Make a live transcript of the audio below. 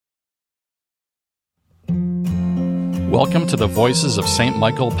Welcome to the Voices of St.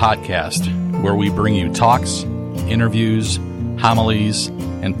 Michael podcast, where we bring you talks, interviews, homilies,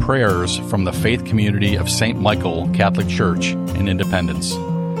 and prayers from the faith community of St. Michael Catholic Church in Independence.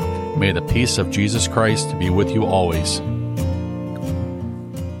 May the peace of Jesus Christ be with you always.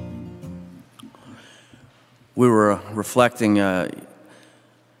 We were reflecting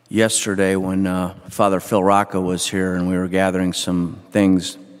yesterday when Father Phil Rocca was here, and we were gathering some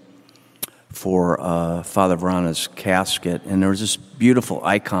things for Father Verana's casket, and there was this beautiful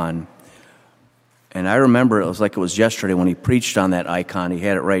icon. And I remember it was yesterday when he preached on that icon. He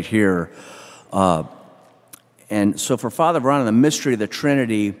had it right here. And so for Father Verana, the mystery of the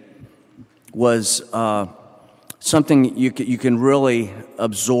Trinity was something you can really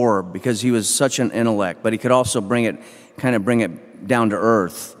absorb, because he was such an intellect, but he could also bring it down to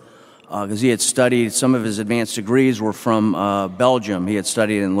earth, because he had studied, some of his advanced degrees were from Belgium. He had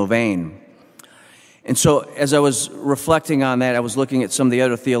studied in Louvain. And so as I was reflecting on that, I was looking at some of the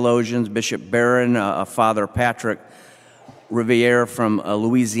other theologians, Bishop Barron, Father Patrick Riviere from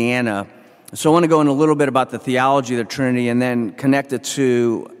Louisiana. So I want to go in a little bit about the theology of the Trinity and then connect it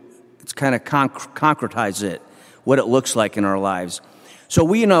to, it's kind of concretize it, what it looks like in our lives. So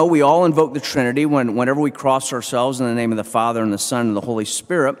we all invoke the Trinity whenever we cross ourselves in the name of the Father and the Son and the Holy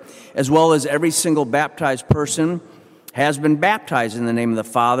Spirit, as well as every single baptized person has been baptized in the name of the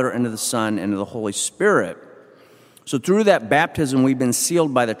Father, and of the Son, and of the Holy Spirit. So through that baptism, we've been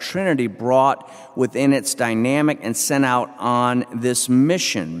sealed by the Trinity, brought within its dynamic, and sent out on this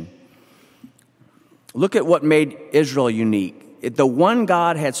mission. Look at what made Israel unique. The one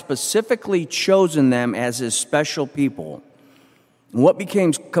God had specifically chosen them as his special people. And what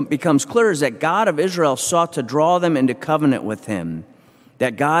becomes clear is that God of Israel sought to draw them into covenant with him.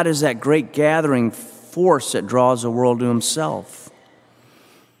 That God is that great gathering force that draws the world to himself.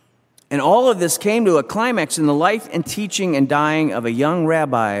 And all of this came to a climax in the life and teaching and dying of a young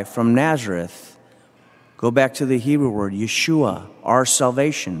rabbi from Nazareth. Go back to the Hebrew word, Yeshua, our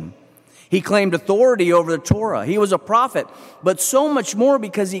salvation. He claimed authority over the Torah. He was a prophet, but so much more,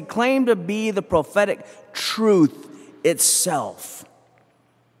 because he claimed to be the prophetic truth itself.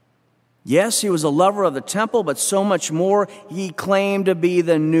 Yes, he was a lover of the temple, but so much more, he claimed to be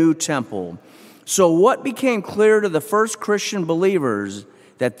the new temple. So what became clear to the first Christian believers?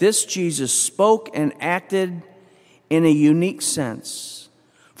 That this Jesus spoke and acted in a unique sense.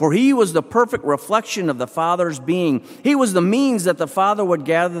 For he was the perfect reflection of the Father's being. He was the means that the Father would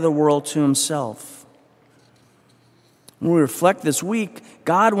gather the world to himself. When we reflect this week,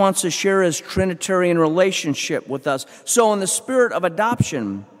 God wants to share his Trinitarian relationship with us. So in the spirit of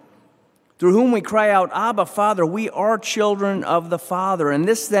adoption, through whom we cry out, Abba, Father, we are children of the Father. And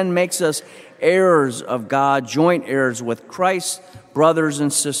this then makes us heirs of God, joint heirs with Christ, brothers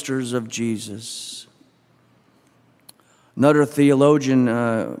and sisters of Jesus. Another theologian,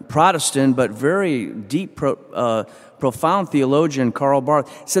 Protestant, but very deep, profound theologian, Karl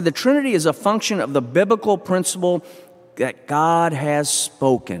Barth, said the Trinity is a function of the biblical principle that God has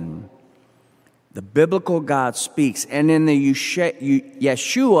spoken. The biblical God speaks, and in the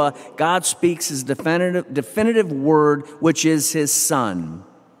Yeshua, God speaks his definitive word, which is his Son.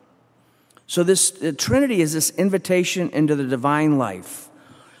 So the Trinity is this invitation into the divine life,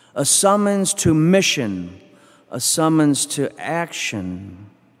 a summons to mission, a summons to action.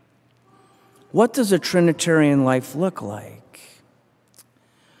 What does a Trinitarian life look like?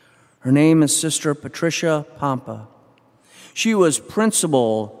 Her name is Sister Patricia Pompa. She was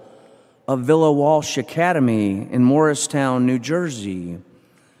principal of Villa Walsh Academy in Morristown, New Jersey,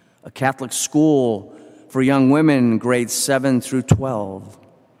 a Catholic school for young women, grades 7 through 12.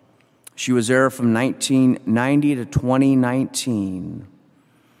 She was there from 1990 to 2019.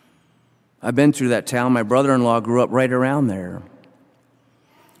 I've been through that town. My brother-in-law grew up right around there.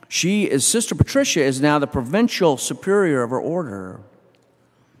 Sister Patricia is now the provincial superior of her order.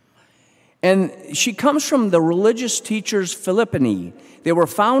 And she comes from the religious teachers Philippini. They were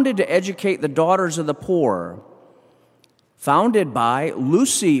founded to educate the daughters of the poor. Founded by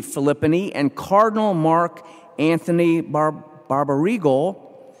Lucy Philippini and Cardinal Mark Anthony Barbarigo,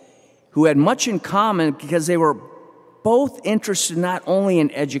 who had much in common because they were both interested not only in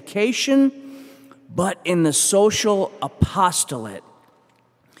education, but in the social apostolate.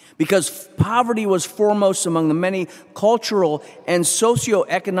 Because poverty was foremost among the many cultural and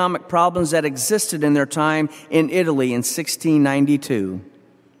socioeconomic problems that existed in their time in Italy in 1692.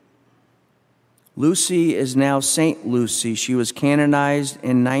 Lucy is now Saint Lucy. She was canonized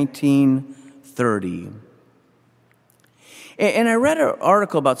in 1930. And I read an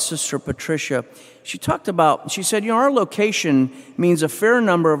article about Sister Patricia. She said, our location means a fair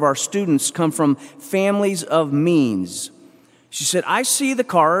number of our students come from families of means. She said, I see the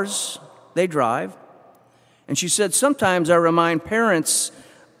cars they drive. And she said, sometimes I remind parents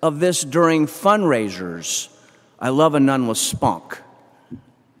of this during fundraisers. I love a nun with spunk,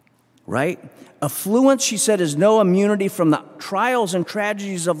 right? Affluence, she said, is no immunity from the trials and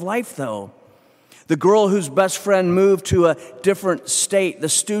tragedies of life, though. The girl whose best friend moved to a different state, the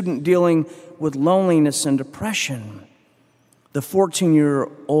student dealing with loneliness and depression, the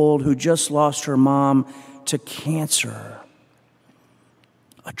 14-year-old who just lost her mom to cancer.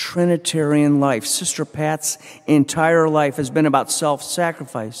 A Trinitarian life. Sister Pat's entire life has been about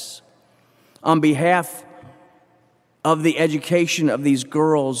self-sacrifice on behalf of the education of these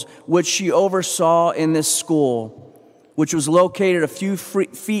girls, which she oversaw in this school, which was located a few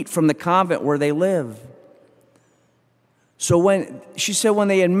feet from the convent where they live. So when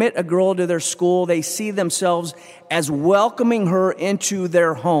they admit a girl to their school, they see themselves as welcoming her into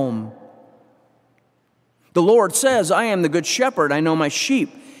their home. The Lord says, I am the good shepherd. I know my sheep,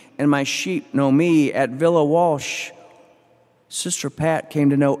 and my sheep know me. At Villa Walsh, Sister Pat came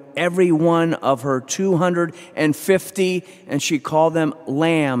to know every one of her 250, and she called them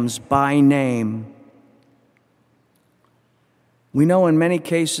lambs by name. We know in many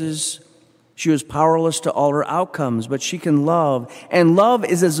cases she was powerless to alter outcomes, but she can love. And love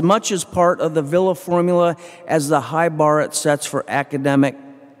is as much as part of the Villa formula as the high bar it sets for academic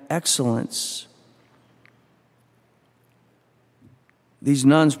excellence. These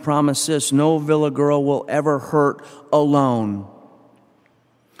nuns promise this: no Villa girl will ever hurt alone.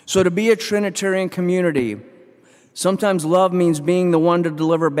 So to be a Trinitarian community, sometimes love means being the one to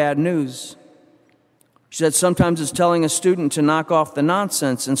deliver bad news. She said sometimes it's telling a student to knock off the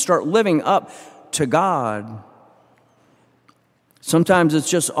nonsense and start living up to God. Sometimes it's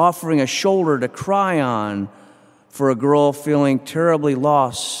just offering a shoulder to cry on for a girl feeling terribly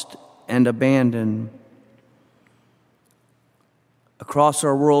lost and abandoned. Across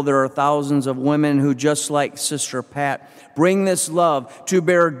our world, there are thousands of women who, just like Sister Pat, bring this love to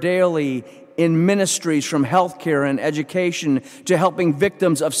bear daily in ministries from healthcare and education to helping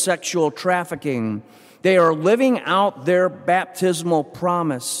victims of sexual trafficking. They are living out their baptismal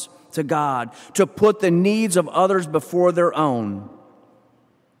promise to God to put the needs of others before their own.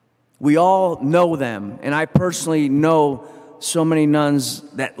 We all know them, and I personally know so many nuns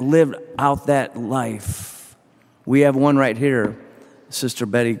that lived out that life. We have one right here, Sister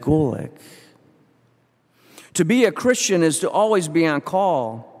Betty Gulick. To be a Christian is to always be on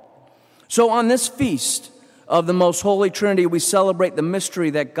call. So on this feast of the Most Holy Trinity, we celebrate the mystery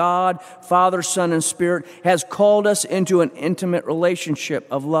that God, Father, Son, and Spirit has called us into an intimate relationship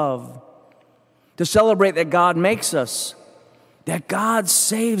of love. To celebrate that God makes us, that God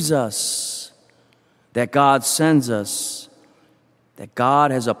saves us, that God sends us, that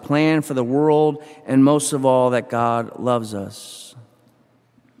God has a plan for the world, and most of all, that God loves us.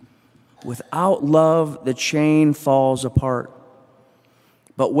 Without love, the chain falls apart.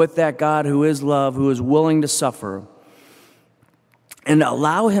 But with that God who is love, who is willing to suffer and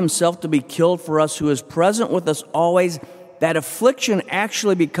allow himself to be killed for us, who is present with us always, that affliction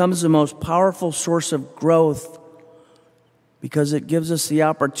actually becomes the most powerful source of growth, because it gives us the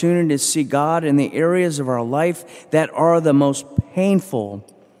opportunity to see God in the areas of our life that are the most painful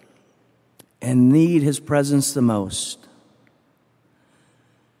and need his presence the most.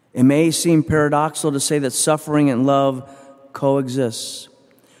 It may seem paradoxical to say that suffering and love coexist,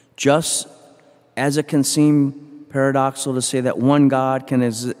 just as it can seem paradoxical to say that one God can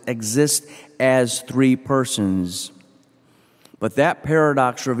exist as three persons. But that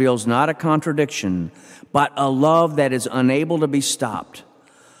paradox reveals not a contradiction, but a love that is unable to be stopped,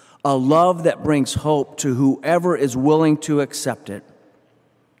 a love that brings hope to whoever is willing to accept it.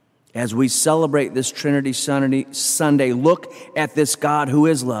 As we celebrate this Trinity Sunday, look at this God who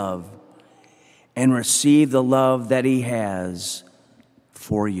is love and receive the love that he has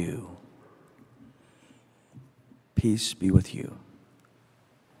for you. Peace be with you.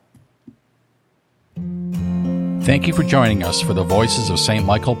 Thank you for joining us for the Voices of St.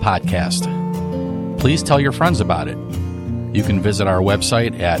 Michael podcast. Please tell your friends about it. You can visit our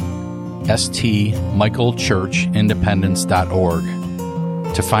website at stmichaelchurchindependence.org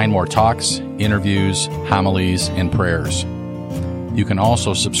to find more talks, interviews, homilies, and prayers. You can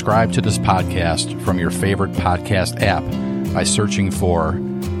also subscribe to this podcast from your favorite podcast app by searching for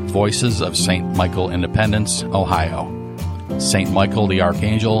Voices of St. Michael Independence, Ohio. St. Michael the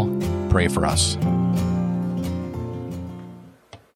Archangel, pray for us.